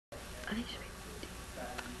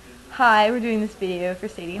Hi, we're doing this video for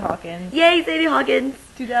Sadie Hawkins. Yay, Sadie Hawkins!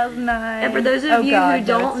 2009. And for those of you who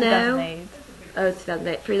don't know, 2008. oh, it's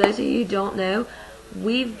 2008. For those of you who don't know,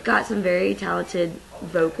 we've got some very talented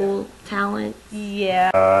vocal talent.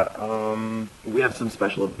 Yeah. We have some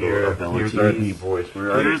special abilities. Here's our deep voice.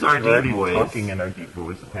 Here's our deep voice. Talking in our deep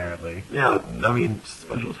voice, apparently. Yeah, I mean,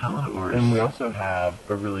 special talent of ours. And we also have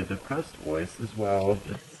a really depressed voice as well.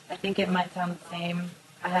 I think it might sound the same.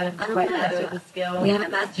 I haven't quite mastered the skill. We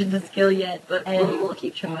haven't mastered the skill yet, but we'll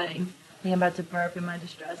keep trying. I'm about to burp in my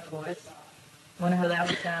distressed voice. Wonder how that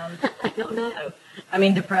would sound. I don't know. I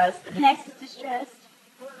mean, depressed. Next is distressed.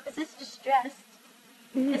 This is distressed.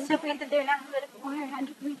 It's so weird that they're not political.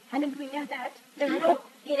 How did we know that? They're little,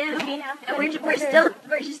 you know. And we're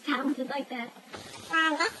just talented like that.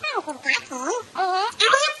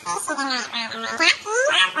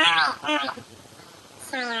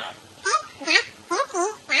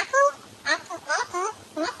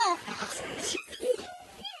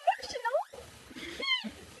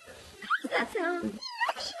 That sounds.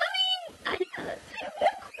 I know that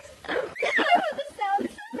sounds. This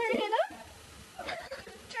sounds very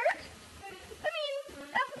jerk. I mean,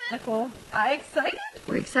 that's Cool. I excited?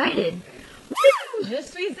 We're excited. Je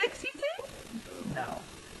suis excitée? No,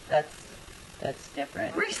 that's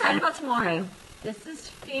different. We're excited about tomorrow. This is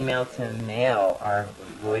female to male. Our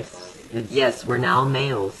voice is. Yes, we're now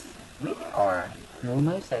males. We are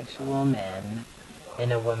homosexual men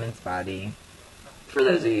in a woman's body. For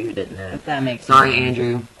those of you who didn't know. If that makes Sorry, sense.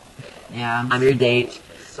 Andrew. Yeah. I'm your date.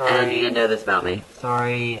 Sorry. And you didn't know this about me.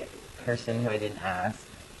 Sorry, person who I didn't ask.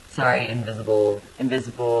 Sorry, invisible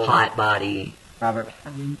Hot body. Robert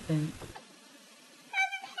Pattinson.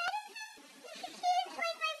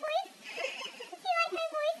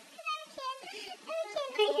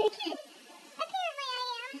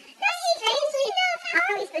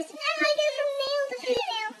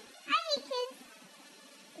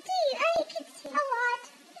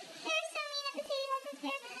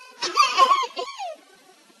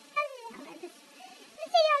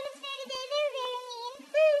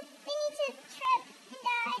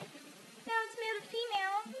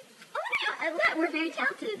 We're very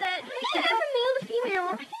talented at that. We can have a male to female.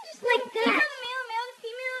 I can just like that. I'm a male to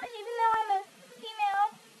female, even though I'm a female.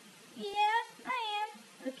 Yeah, I am.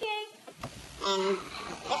 Okay. And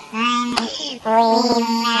this time we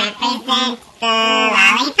represent the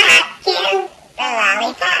lollipop cube, the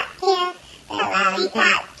lollipop cube, the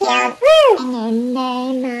lollipop cube. Woo! In the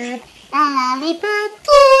name of the lollipop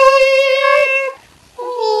cube,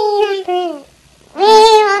 we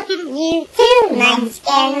welcome you to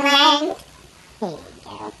Munchkin Land.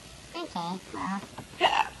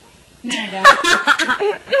 There you go.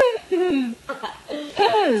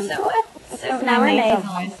 Okay, well. So now we're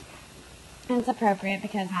nasal. It's appropriate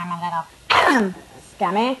because I'm a little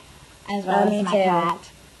scummy, as well as my cat.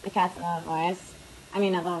 The cat's a little voice. I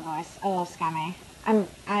mean, a little voice, a little scummy.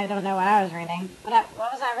 I don't know what I was reading. What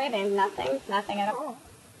was I reading? Nothing at all.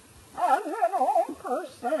 I'm an old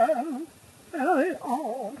person, very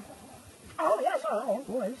old. Oh yes, an old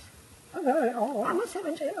voice. I'm very old. I'm a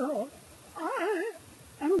 17-year-old. I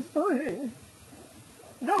am 3.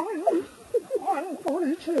 Going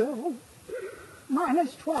 142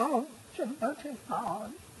 minus 12 to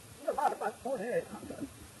 35. About 4,800.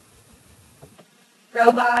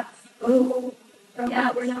 Robots. Ooh.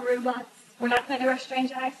 Yeah, we're not robots. We're not going to do our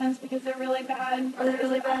strange accents because they're really bad. Are they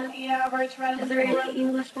really bad? Yeah, we're trying to. Is there any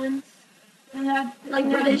English ones? Like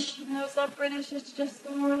British? No, it's not British. It's just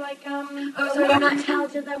more like Oh, so we're not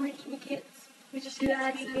talented that we can't. We just do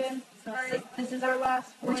accents. Sorry, this is our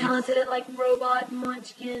last one. We're talented at like robot,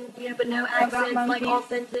 munchkin, yeah, but no accents, like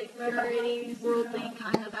authentic, very worldly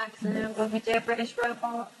kind of accents. We went to a British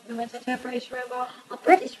robot. We went to a British robot. A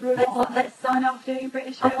British robot. Let's sign off doing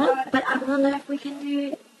British robot. But I don't know if we can do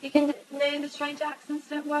it. You can name the strange accents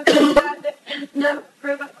don't work. No.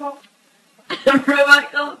 Robot cop.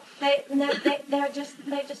 Robot cop. They just.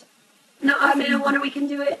 No, I mean, I wonder we can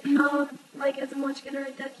do it, like as a munchkin or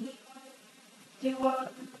a ducky. Do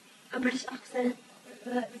what? A British accent.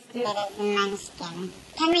 Let's do It is a munchkin.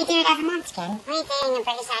 Can we do it as a munchkin? We're doing a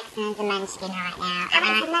British accent as a munchkin right now. I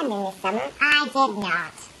went to London this summer. I did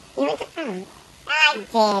not. You went to France? I did.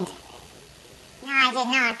 No, I did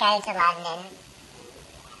not go to London.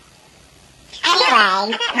 Anyway, I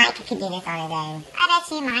bet Micah could do this on his own. I bet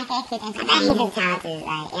you Micah could. I bet he's as talented,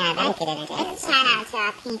 right? Yeah, I bet he could entertain. Shout out to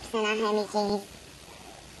our peeps and our homie G's.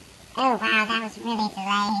 Oh wow, that was really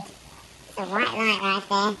delayed. It's a white light right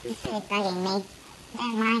there. It's really bugging me. I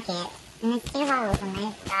don't like it. And there's 2 holes on my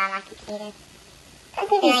computer. I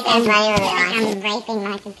feel like I'm raping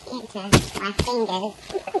my computer. My fingers.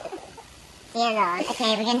 Dear Lord.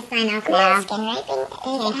 Okay, we're going to sign off now. Skin raping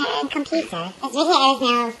is a computer. This video is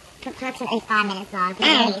now approximately 5 minutes long.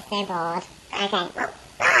 I'm already so bored. Okay, well,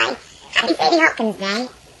 bye. Happy Sadie Hopkins Day.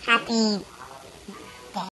 Happy